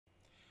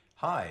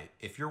Hi,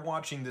 if you're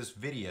watching this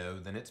video,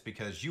 then it's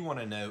because you want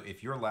to know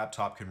if your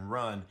laptop can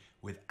run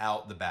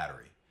without the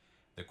battery.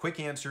 The quick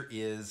answer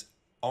is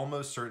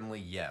almost certainly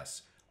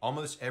yes.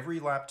 Almost every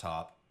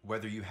laptop,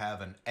 whether you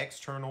have an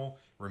external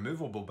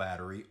removable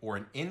battery or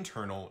an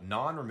internal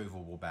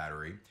non-removable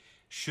battery,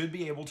 should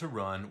be able to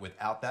run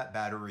without that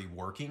battery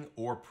working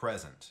or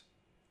present.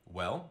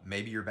 Well,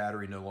 maybe your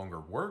battery no longer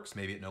works,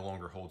 maybe it no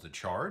longer holds a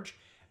charge.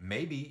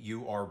 Maybe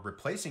you are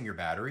replacing your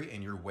battery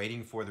and you're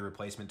waiting for the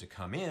replacement to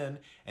come in,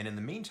 and in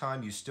the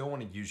meantime, you still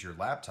want to use your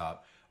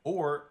laptop.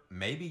 Or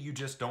maybe you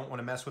just don't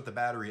want to mess with the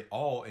battery at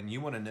all and you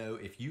want to know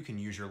if you can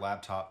use your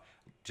laptop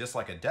just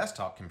like a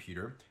desktop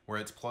computer where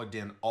it's plugged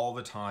in all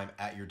the time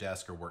at your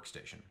desk or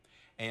workstation.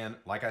 And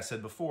like I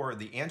said before,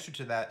 the answer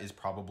to that is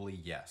probably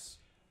yes.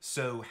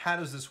 So how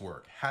does this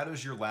work? How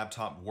does your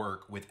laptop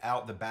work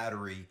without the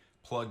battery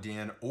plugged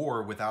in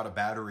or without a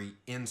battery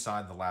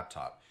inside the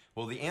laptop?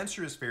 Well, the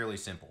answer is fairly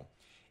simple.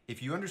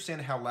 If you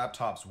understand how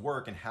laptops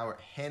work and how it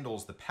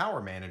handles the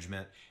power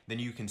management, then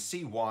you can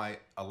see why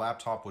a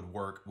laptop would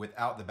work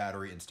without the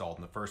battery installed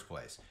in the first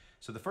place.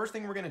 So the first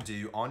thing we're going to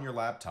do on your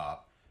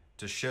laptop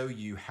to show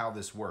you how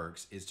this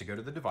works is to go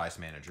to the device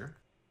manager.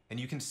 And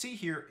you can see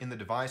here in the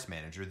device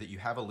manager that you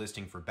have a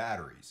listing for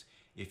batteries.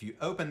 If you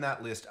open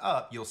that list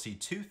up, you'll see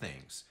two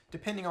things.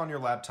 Depending on your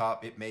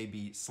laptop, it may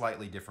be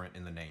slightly different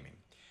in the naming.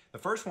 The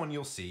first one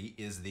you'll see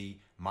is the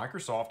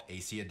Microsoft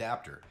AC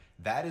adapter.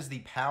 That is the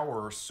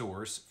power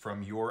source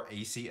from your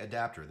AC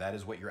adapter. That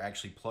is what you're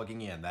actually plugging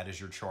in. That is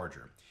your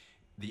charger.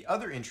 The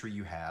other entry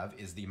you have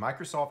is the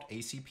Microsoft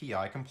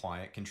ACPI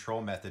compliant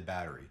control method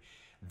battery.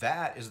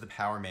 That is the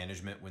power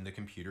management when the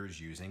computer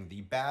is using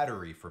the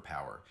battery for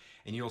power.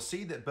 And you'll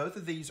see that both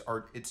of these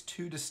it's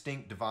two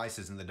distinct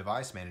devices in the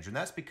device manager, and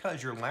that's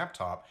because your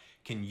laptop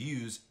can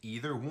use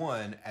either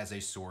one as a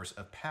source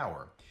of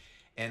power.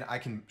 And I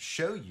can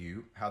show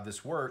you how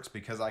this works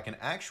because I can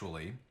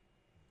actually,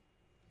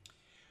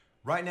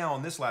 right now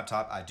on this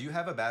laptop, I do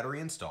have a battery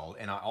installed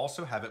and I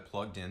also have it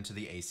plugged into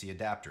the AC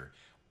adapter.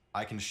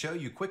 I can show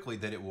you quickly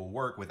that it will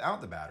work without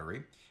the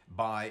battery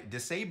by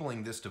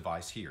disabling this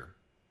device here.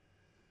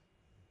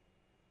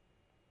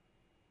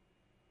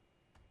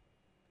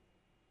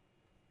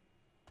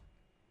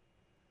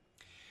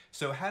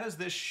 So how does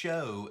this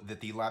show that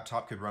the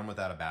laptop could run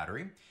without a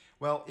battery?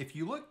 Well, if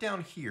you look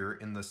down here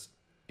in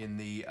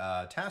the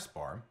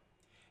taskbar,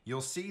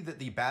 you'll see that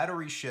the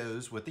battery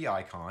shows with the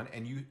icon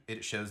and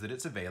it shows that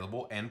it's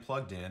available and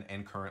plugged in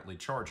and currently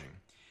charging.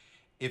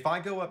 If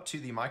I go up to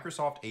the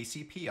Microsoft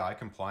ACPI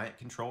compliant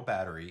control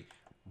battery,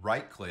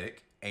 right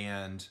click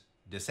and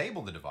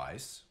disable the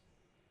device,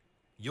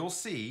 you'll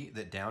see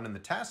that down in the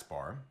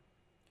taskbar,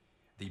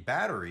 the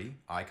battery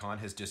icon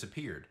has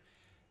disappeared.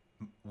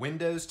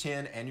 Windows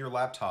 10 and your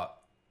laptop,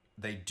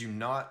 they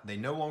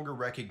no longer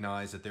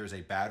recognize that there's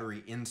a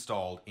battery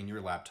installed in your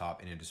laptop,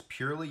 and it is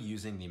purely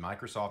using the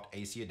Microsoft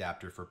AC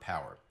adapter for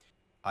power.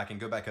 I can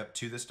go back up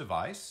to this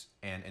device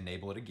and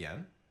enable it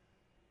again.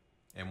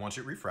 And once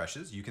it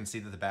refreshes, you can see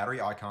that the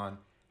battery icon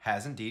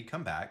has indeed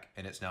come back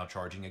and it's now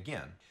charging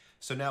again.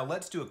 So now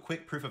let's do a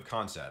quick proof of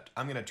concept.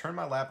 I'm going to turn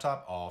my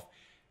laptop off,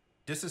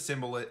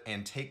 disassemble it,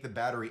 and take the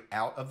battery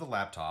out of the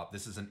laptop.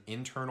 This is an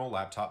internal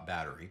laptop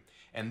battery.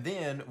 And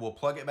then we'll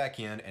plug it back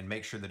in and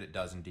make sure that it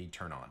does indeed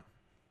turn on.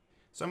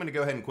 So I'm going to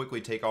go ahead and quickly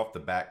take off the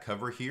back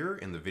cover here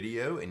in the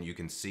video, and you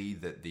can see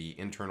that the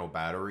internal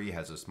battery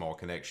has a small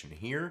connection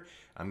here.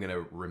 I'm going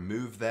to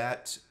remove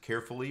that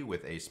carefully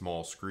with a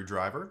small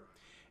screwdriver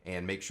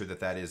and make sure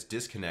that that is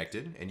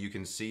disconnected. And you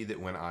can see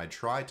that when I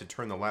try to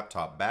turn the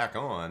laptop back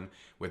on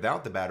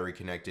without the battery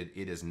connected,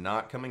 it is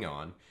not coming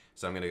on.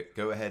 So I'm going to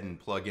go ahead and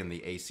plug in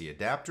the AC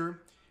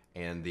adapter,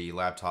 and the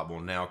laptop will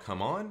now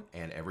come on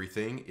and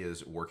everything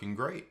is working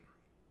great.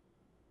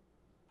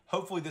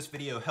 Hopefully this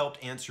video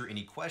helped answer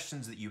any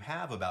questions that you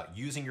have about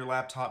using your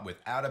laptop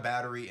without a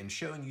battery and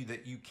showing you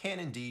that you can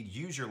indeed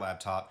use your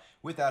laptop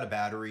without a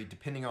battery.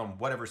 Depending on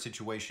whatever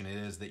situation it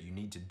is that you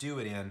need to do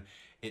it in,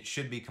 it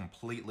should be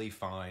completely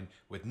fine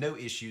with no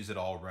issues at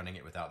all running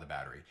it without the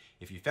battery.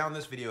 If you found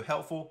this video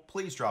helpful,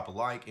 please drop a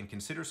like and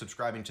consider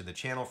subscribing to the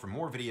channel for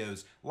more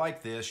videos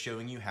like this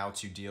showing you how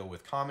to deal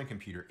with common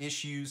computer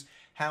issues,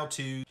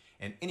 how-to,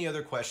 and any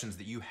other questions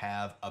that you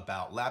have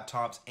about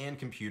laptops and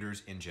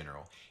computers in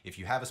general. If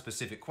you have a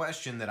specific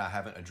question that I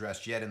haven't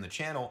addressed yet in the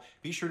channel,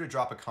 be sure to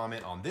drop a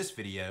comment on this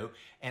video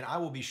and I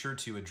will be sure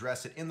to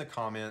address it in the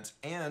comments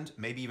and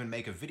maybe even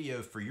make a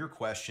video for your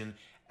question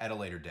at a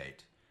later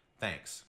date. Thanks.